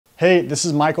Hey, this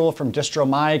is Michael from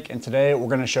DistroMike, and today we're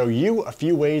going to show you a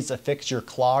few ways to fix your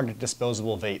clogged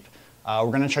disposable vape. We're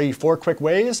going to show you 4 quick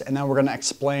ways, and then we're going to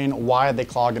explain why they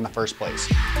clog in the first place.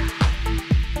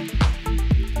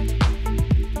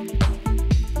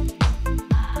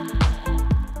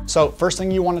 So first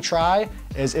thing you want to try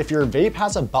is if your vape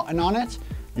has a button on it,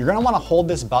 you're going to want to hold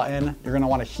this button, you're going to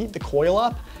want to heat the coil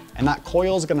up, and that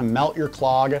coil is going to melt your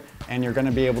clog, and you're going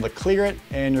to be able to clear it,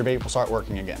 and your vape will start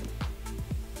working again.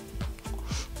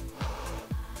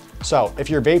 So if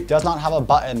your vape does not have a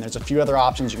button, there's a few other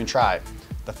options you can try.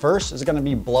 The first is going to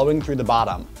be blowing through the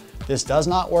bottom. This does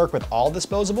not work with all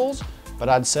disposables, but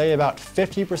I'd say about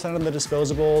 50% of the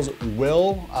disposables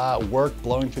will work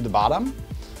blowing through the bottom.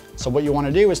 So what you want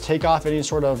to do is take off any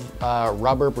sort of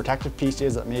rubber protective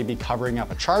pieces that may be covering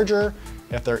up a charger.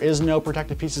 If there is no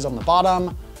protective pieces on the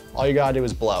bottom, all you gotta do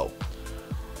is blow.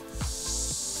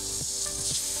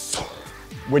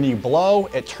 When you blow,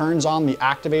 it turns on the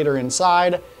activator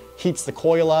inside, heats the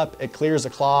coil up, it clears the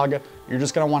clog. You're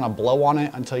just gonna wanna blow on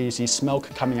it until you see smoke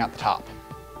coming out the top.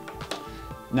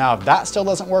 Now, if that still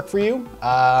doesn't work for you,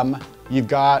 you've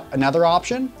got another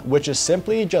option, which is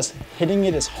simply just hitting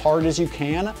it as hard as you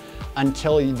can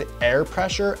until the air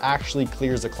pressure actually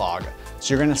clears the clog.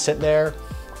 So you're gonna sit there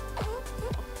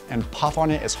and puff on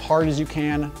it as hard as you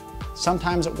can.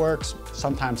 Sometimes it works,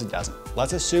 sometimes it doesn't.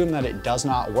 Let's assume that it does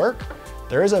not work.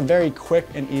 There is a very quick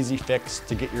and easy fix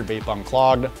to get your vape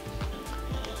unclogged.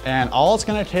 And all it's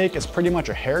gonna take is pretty much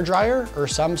a hair dryer or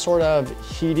some sort of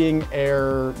heating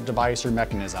air device or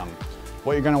mechanism.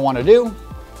 What you're gonna wanna do,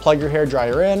 plug your hair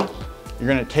dryer in, you're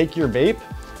gonna take your vape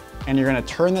and you're gonna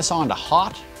turn this on to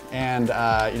hot and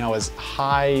as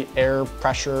high air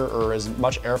pressure or as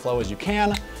much airflow as you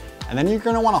can. And then you're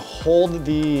gonna wanna hold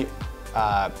the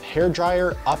hair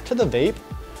dryer up to the vape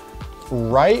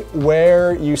right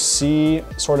where you see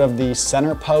sort of the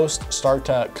center post start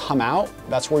to come out.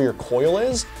 That's where your coil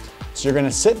is. So you're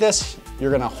gonna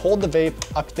you're gonna hold the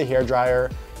vape up to the hair dryer,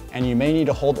 and you may need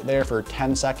to hold it there for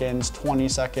 10 seconds, 20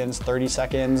 seconds, 30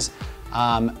 seconds.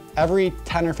 Every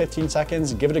 10 or 15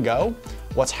 seconds, give it a go.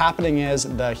 What's happening is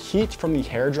the heat from the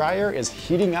hair dryer is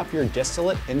heating up your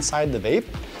distillate inside the vape,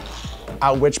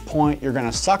 at which point you're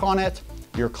gonna suck on it.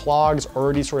 Your clog's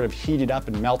already sort of heated up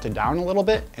and melted down a little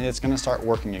bit, and it's gonna start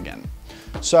working again.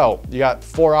 So you got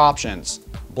 4 options.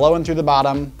 Blowing through the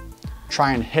bottom,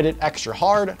 try and hit it extra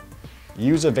hard,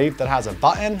 use a vape that has a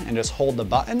button and just hold the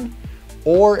button,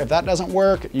 or if that doesn't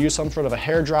work, use some sort of a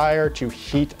hair dryer to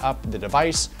heat up the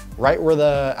device right where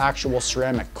the actual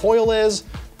ceramic coil is,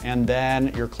 and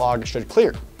then your clog should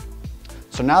clear.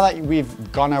 So now that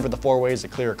we've gone over the 4 ways to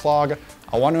clear a clog,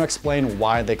 I want to explain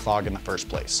why they clog in the first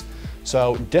place.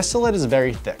 So distillate is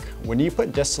very thick. When you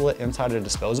put distillate inside a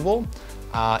disposable,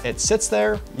 it sits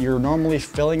there. You're normally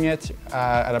filling it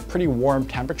at a pretty warm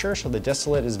temperature, so the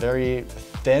distillate is very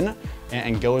thin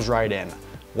and goes right in.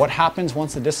 What happens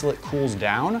once the distillate cools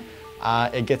down,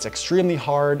 it gets extremely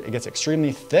hard, it gets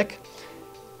extremely thick.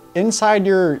 Inside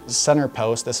your center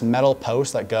post, this metal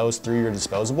post that goes through your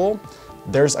disposable,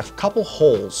 there's a couple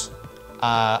holes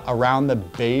around the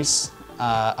base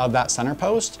of that center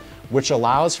post, which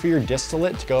allows for your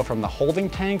distillate to go from the holding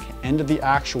tank into the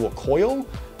actual coil,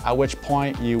 at which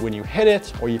point when you hit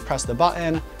it or you press the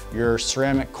button, your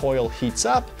ceramic coil heats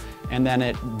up and then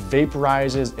it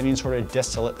vaporizes any sort of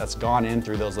distillate that's gone in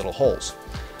through those little holes.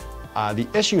 The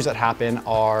issues that happen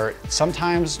are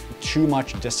sometimes too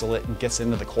much distillate gets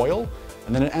into the coil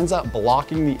and then it ends up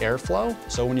blocking the airflow.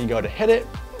 So when you go to hit it,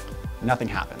 nothing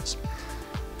happens.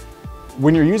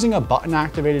 When you're using a button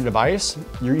activated device,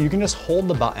 you can just hold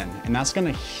the button and that's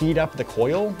gonna heat up the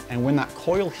coil. And when that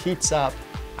coil heats up,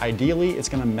 ideally it's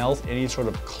gonna melt any sort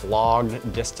of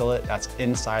clogged distillate that's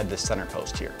inside the center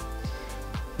post here.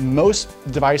 Most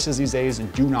devices these days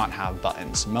do not have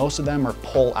buttons. Most of them are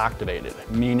pull activated,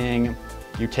 meaning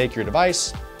you take your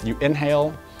device, you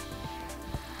inhale,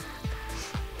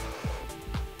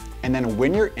 and then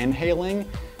when you're inhaling,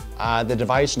 the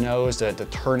device knows to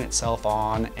turn itself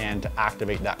on and to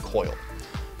activate that coil.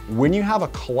 When you have a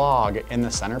clog in the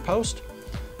center post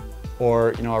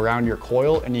or around your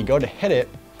coil and you go to hit it,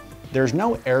 there's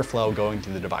no airflow going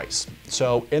through the device.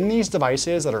 So in these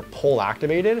devices that are pull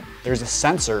activated, there's a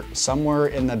sensor somewhere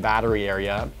in the battery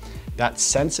area that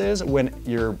senses when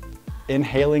you're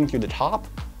inhaling through the top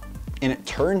and it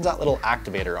turns that little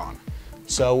activator on.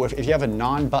 So if you have a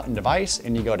non-button device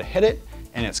and you go to hit it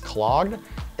and it's clogged,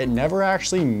 it never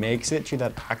actually makes it to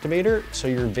that activator, so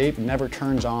your vape never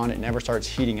turns on, it never starts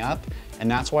heating up, and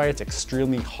that's why it's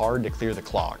extremely hard to clear the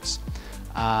clogs.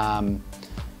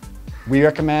 We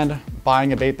recommend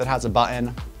buying a vape that has a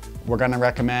button, We're gonna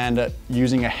recommend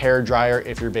using a hair dryer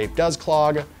if your vape does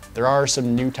clog. There are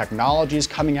some new technologies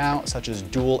coming out, such as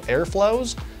dual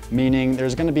airflows, meaning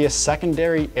there's gonna be a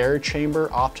secondary air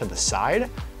chamber off to the side.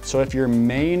 So if your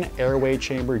main airway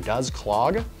chamber does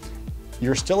clog,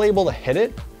 you're still able to hit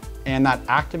it, and that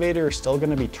activator is still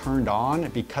gonna be turned on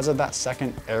because of that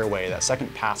second airway, that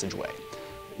second passageway.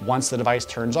 Once the device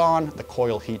turns on, the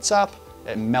coil heats up,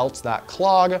 it melts that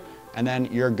clog, and then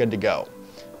you're good to go.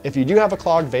 If you do have a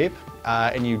clogged vape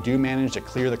and you do manage to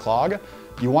clear the clog,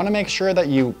 you wanna make sure that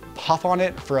you puff on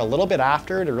it for a little bit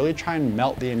after to really try and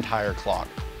melt the entire clog.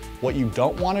 What you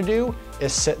don't wanna do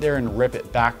is sit there and rip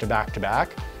it back to back to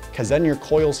back, because then your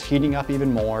coil's heating up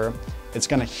even more. It's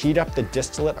gonna heat up the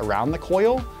distillate around the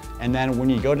coil, and then when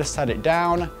you go to set it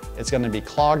down, it's gonna be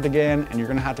clogged again, and you're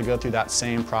gonna have to go through that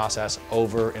same process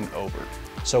over and over.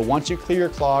 So once you clear your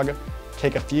clog,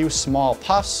 take a few small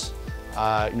puffs,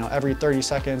 every 30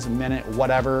 seconds, a minute,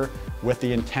 whatever, with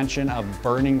the intention of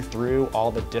burning through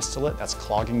all the distillate that's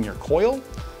clogging your coil.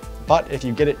 But if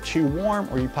you get it too warm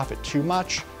or you puff it too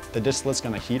much, the distillate's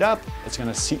gonna heat up, it's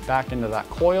gonna seep back into that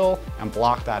coil and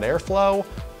block that airflow,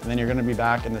 and then you're gonna be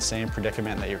back in the same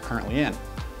predicament that you're currently in.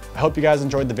 I hope you guys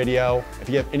enjoyed the video. If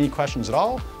you have any questions at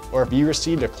all, or if you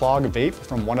received a clogged vape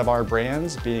from one of our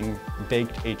brands, being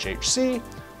Baked HHC,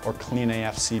 or Clean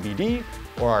AF CBD,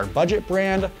 or our budget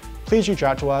brand, please reach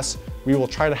out to us. We will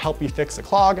try to help you fix the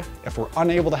clog. If we're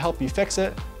unable to help you fix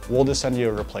it, we'll just send you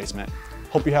a replacement.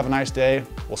 Hope you have a nice day.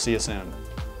 We'll see you soon.